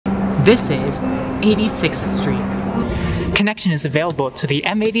This is 86th Street. Connection is available to the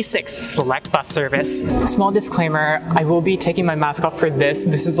M86 Select Bus Service. Small disclaimer, I will be taking my mask off for this.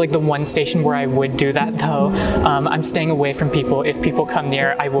 This is like the one station where I would do that though. I'm staying away from people. If people come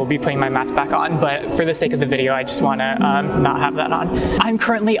near, I will be putting my mask back on, but for the sake of the video, I just want to not have that on. I'm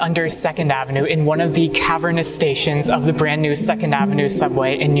currently under 2nd Avenue in one of the cavernous stations of the brand new 2nd Avenue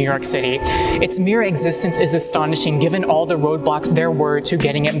subway in New York City. Its mere existence is astonishing given all the roadblocks there were to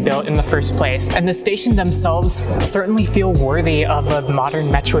getting it built in the first place, and the station themselves certainly feel worthy of a modern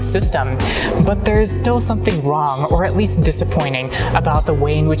metro system, but there's still something wrong, or at least disappointing, about the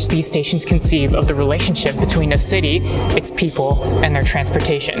way in which these stations conceive of the relationship between a city, its people, and their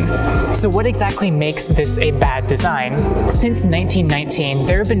transportation. So what exactly makes this a bad design? Since 1919,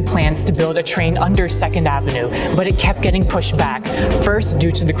 there have been plans to build a train under 2nd Avenue, but it kept getting pushed back, first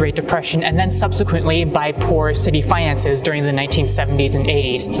due to the Great Depression, and then subsequently by poor city finances during the 1970s and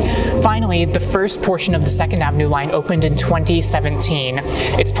 80s. Finally, the first portion of the 2nd Avenue line opened in 2017.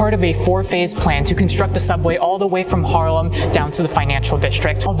 It's part of a 4-phase plan to construct the subway all the way from Harlem down to the financial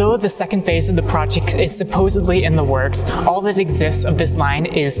district. Although the second phase of the project is supposedly in the works, all that exists of this line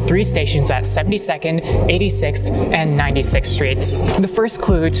is 3 stations at 72nd, 86th, and 96th Streets. The first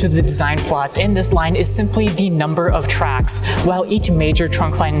clue to the design flaws in this line is simply the number of tracks. While each major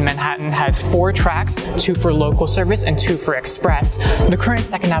trunk line in Manhattan has 4 tracks, 2 for local service and 2 for express, the current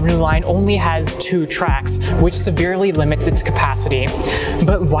 2nd Avenue line only has 2 tracks, which severely limits its capacity.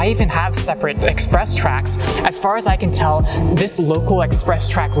 But why even have separate express tracks? As far as I can tell, this local express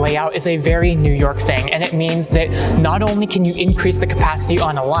track layout is a very New York thing, and it means that not only can you increase the capacity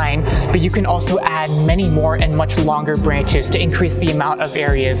on a line, but you can also add many more and much longer branches to increase the amount of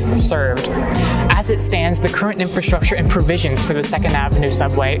areas served. As it stands, the current infrastructure and provisions for the 2nd Avenue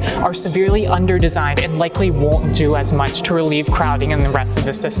subway are severely under-designed and likely won't do as much to relieve crowding in the rest of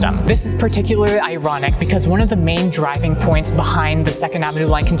the system. This is particularly ironic because one of the main driving points behind the 2nd Avenue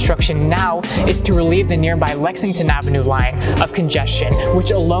line construction now is to relieve the nearby Lexington Avenue line of congestion,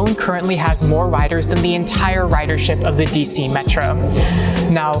 which alone currently has more riders than the entire ridership of the DC Metro.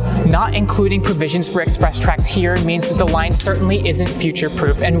 Now, not including provisions for express tracks here means that the line certainly isn't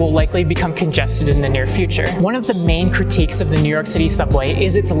future-proof and will likely become congested in the near future. One of the main critiques of the New York City subway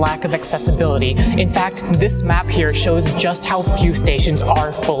is its lack of accessibility. In fact, this map here shows just how few stations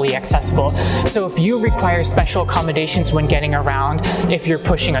are fully accessible. So if you require special accommodations when getting around, if you're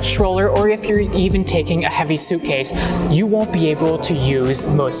pushing a stroller, or if you're even taking a heavy suitcase, you won't be able to use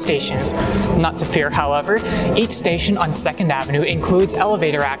most stations. Not to fear, however, each station on 2nd Avenue includes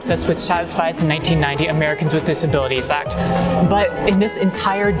elevator access, which satisfies the 1990 Americans with Disabilities Act. But in this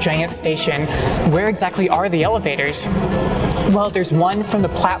entire giant station, where exactly are the elevators? Well, there's one from the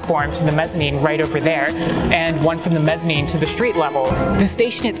platform to the mezzanine right over there, and one from the mezzanine to the street level. The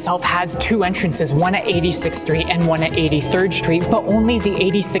station itself has 2 entrances, one at 86th Street and one at 83rd Street, but only the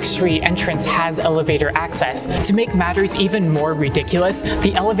 86th Street entrance has elevator access. To make matters even more ridiculous,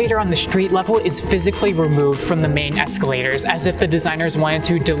 the elevator on the street level is physically removed from the main escalators, as if the designers wanted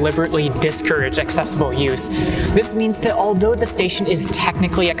to deliberately discourage accessible use. This means that although the station is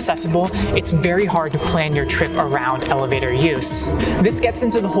technically accessible, it's very hard to plan your trip around elevator use. This gets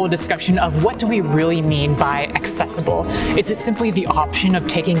into the whole discussion of what do we really mean by accessible? Is it simply the option of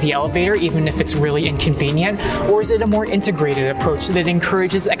taking the elevator even if it's really inconvenient, or is it a more integrated approach that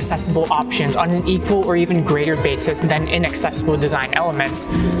encourages accessible options on an equal or even greater basis than inaccessible design elements?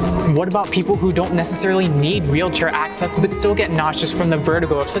 What about people who don't necessarily need wheelchair access but still get nauseous from the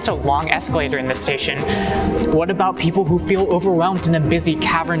vertigo of such a long escalator in the station? What about people who feel overwhelmed in a busy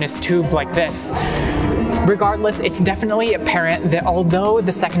cavernous tube like this? Regardless, it's definitely apparent that although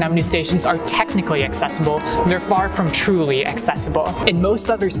the 2nd Avenue stations are technically accessible, they're far from truly accessible. In most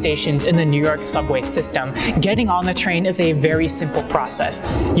other stations in the New York subway system, getting on the train is a very simple process.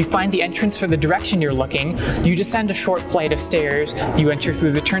 You find the entrance for the direction you're looking, you descend a short flight of stairs, you enter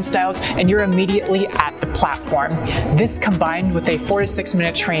through the turnstiles, and you're immediately at the platform. This, combined with a 4 to 6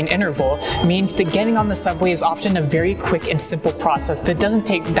 minute train interval, means that getting on the subway is often a very quick and simple process that doesn't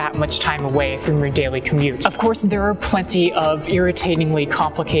take that much time away from your daily commute. Of course, there are plenty of irritatingly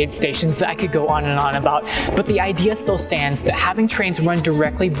complicated stations that I could go on and on about, but the idea still stands that having trains run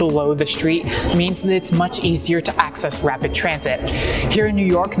directly below the street means that it's much easier to access rapid transit. Here in New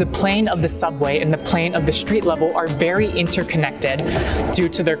York, the plane of the subway and the plane of the street level are very interconnected due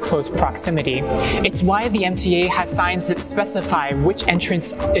to their close proximity. It's why the MTA has signs that specify which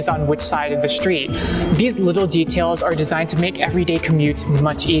entrance is on which side of the street. These little details are designed to make everyday commutes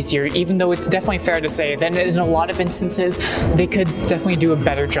much easier, even though it's definitely fair to say then in a lot of instances, they could definitely do a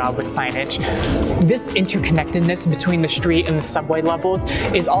better job with signage. This interconnectedness between the street and the subway levels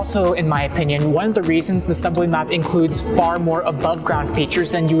is also, in my opinion, one of the reasons the subway map includes far more above-ground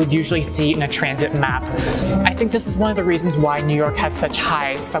features than you would usually see in a transit map. I think this is one of the reasons why New York has such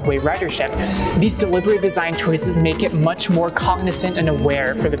high subway ridership. These deliberate design choices make it much more cognizant and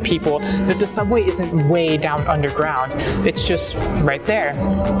aware for the people that the subway isn't way down underground, it's just right there.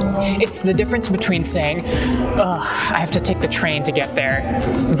 It's the difference between saying, ugh, I have to take the train to get there,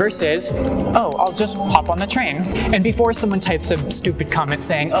 versus, oh, I'll just hop on the train. And before someone types a stupid comment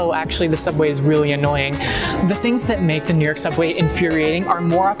saying, oh, actually the subway is really annoying, the things that make the New York subway infuriating are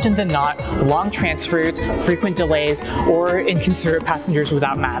more often than not long transfers, frequent delays, or inconsiderate passengers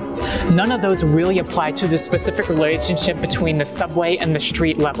without masks. None of those really apply to the specific relationship between the subway and the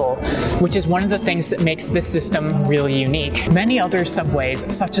street level, which is one of the things that makes this system really unique. Many other subways,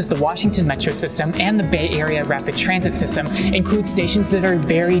 such as the Washington Metro system and the Bay Area Rapid Transit system, include stations that are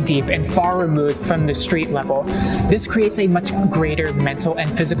very deep and far removed from the street level. This creates a much greater mental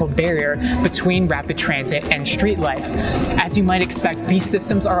and physical barrier between rapid transit and street life. As you might expect, these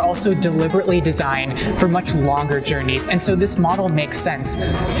systems are also deliberately designed for much longer journeys, and so this model makes sense.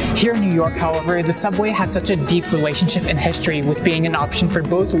 Here in New York, however, the subway has such a deep relationship and history with being an option for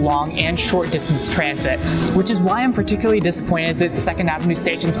both long and short distance transit, which is why I'm particularly disappointed that Second Avenue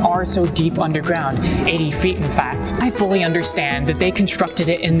stations are so deep underground, 80 feet in fact. I fully understand that they constructed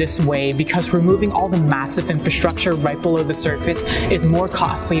it in this way because removing all the massive infrastructure right below the surface is more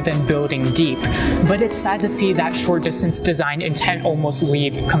costly than building deep, but it's sad to see that short distance design intent almost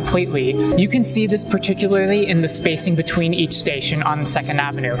leave completely. You can see this particularly in the spacing between each station on Second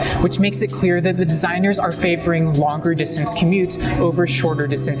Avenue, which makes it clear that the designers are favoring longer distance commutes over shorter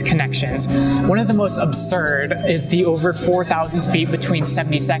distance connections. One of the most absurd is the over 4,000 feet between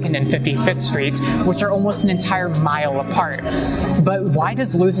 72nd and 55th Streets, which are almost an entire mile apart. But why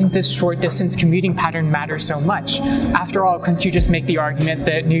does losing this short distance commuting pattern matter so much? After all, couldn't you just make the argument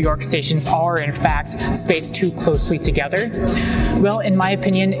that New York stations are in fact spaced too closely together? Well, in my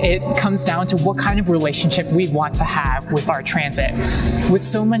opinion, it comes down to what kind of relationship we want to have with our transit. With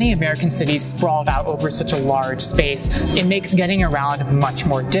so many American cities sprawled out over such a large space, it makes getting around much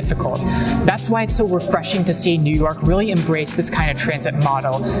more difficult. That's why it's so refreshing to see New York really embrace this kind of transit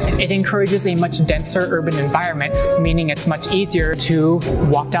model. It encourages a much denser urban environment, meaning it's much easier to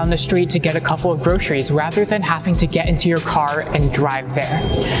walk down the street to get a couple of groceries rather than having to get into your car and drive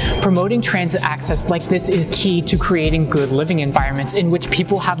there. Promoting transit access like this is key to creating good living environments in which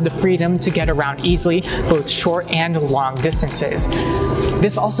people have the freedom to get around easily, both short and long distances.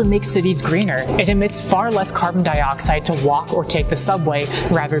 This also makes cities greener. It emits far less carbon dioxide to walk or take the subway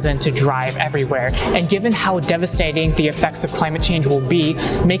rather than to drive everywhere. And given how devastating the effects of climate change will be,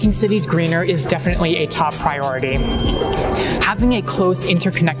 making cities greener is definitely a top priority. Having a close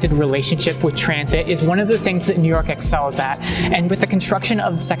interconnected relationship with transit is one of the things that New York excels at, and with the construction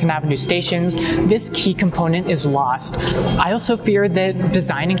of Second Avenue stations, this key component is lost. I also fear that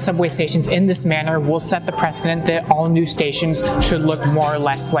designing subway stations in this manner will set the precedent that all new stations should look more or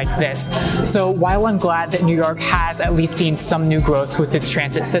less like this. So while I'm glad that New York has at least seen some new growth with its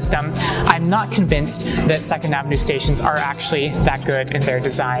transit system, I'm not convinced that Second Avenue stations are actually that good in their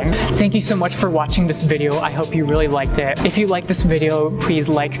design. Thank you so much for watching this video. I hope you really liked it. If you like this video, please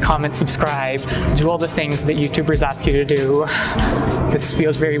like, comment, subscribe, do all the things that YouTubers ask you to do. This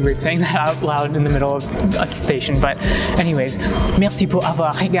feels very weird saying that out loud in the middle of a station, but anyways, merci pour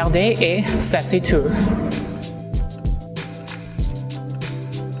avoir regardé et ça c'est tout.